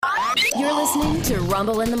You're listening to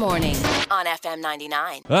Rumble in the Morning on FM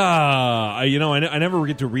 99. I never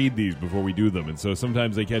get to read these before we do them, and so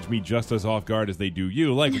sometimes they catch me just as off guard as they do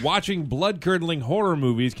you. Like watching blood-curdling horror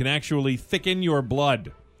movies can actually thicken your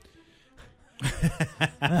blood.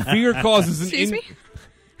 Fear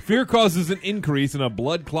causes an increase in a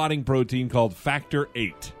blood-clotting protein called factor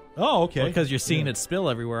VIII. Oh, okay. Because you're seeing it spill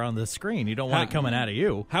everywhere on the screen. You don't want it coming out of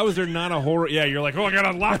you. How is there not a horror? Yeah, you're like, I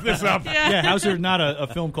gotta lock this up. Yeah, how's there not a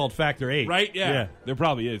film called Factor VIII? Right? Yeah. There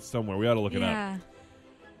probably is somewhere. We ought to look it up.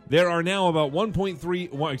 There are now about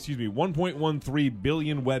 1.13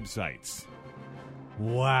 billion websites.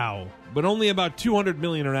 Wow. But only about 200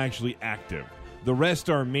 million are actually active. The rest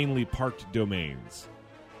are mainly parked domains.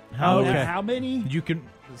 How many?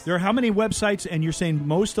 There are how many websites, and you're saying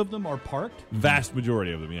most of them are parked? Vast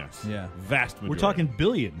majority of them, yes. Yeah. Vast majority. We're talking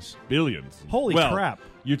billions. Billions. Holy crap.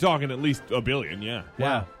 You're talking at least a billion, yeah.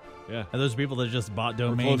 Wow. Yeah. And those people that just bought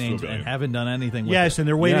close domain to a names billion. and haven't done anything with Yes, it. and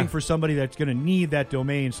they're waiting for somebody that's going to need that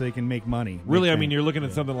domain so they can make money. Really, I mean, you're looking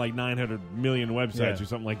at something like 900 million websites Yeah. or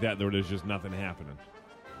something like that where there's just nothing happening,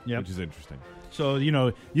 which is interesting. So,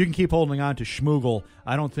 you can keep holding on to Schmoogle.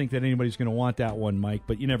 I don't think that anybody's going to want that one, Mike,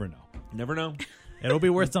 but you never know. Never know. It'll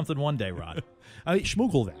be worth something one day, Rod.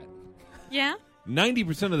 Schmoogle that. Yeah?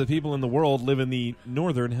 90% of the people in the world live in the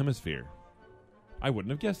northern hemisphere. I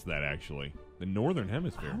wouldn't have guessed that, actually. The northern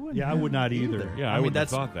hemisphere. I would not either. Yeah, I wouldn't have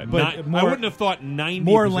thought that. But I wouldn't have thought 90%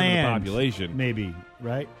 more of the land, population. maybe,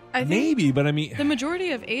 right? I think Maybe, but I mean... the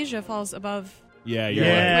majority of Asia falls above. Yeah, you're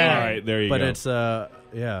Yeah. right. All right, there you But go. it's,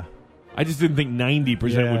 yeah. I just didn't think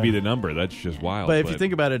 90% Yeah. would be the number. That's just wild. But if you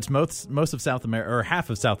think about it, it's most of South America, or half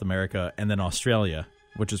of South America, and then Australia,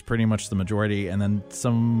 which is pretty much the majority, and then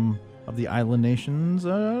some of the island nations,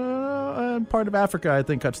 and part of Africa, I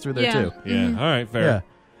think, cuts through there too. Yeah, all right, fair. Yeah.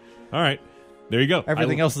 All right, there you go.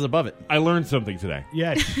 Everything else is above it. I learned something today.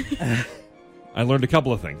 Yes. I learned a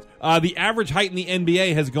couple of things. The average height in the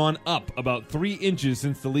NBA has gone up about 3 inches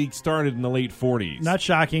since the league started in the late 40s. Not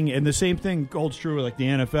shocking. And the same thing holds true like the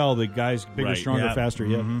NFL. The guys bigger, Right. stronger, Yeah. faster.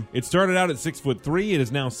 Mhm. It started out at 6'3". It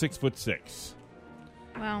is now 6'6".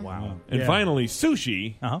 Wow. Wow. And finally,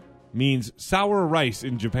 sushi means sour rice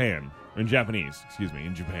in Japan. In Japanese,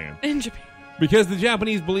 in Japan. In Japan. Because the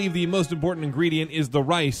Japanese believe the most important ingredient is the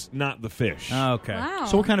rice, not the fish. Okay. Wow.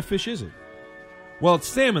 So what kind of fish is it? Well, it's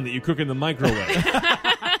salmon that you cook in the microwave.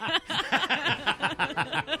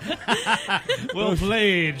 Well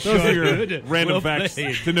played, Those are your Sean. random Well facts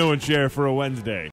played. to know and share for a Wednesday.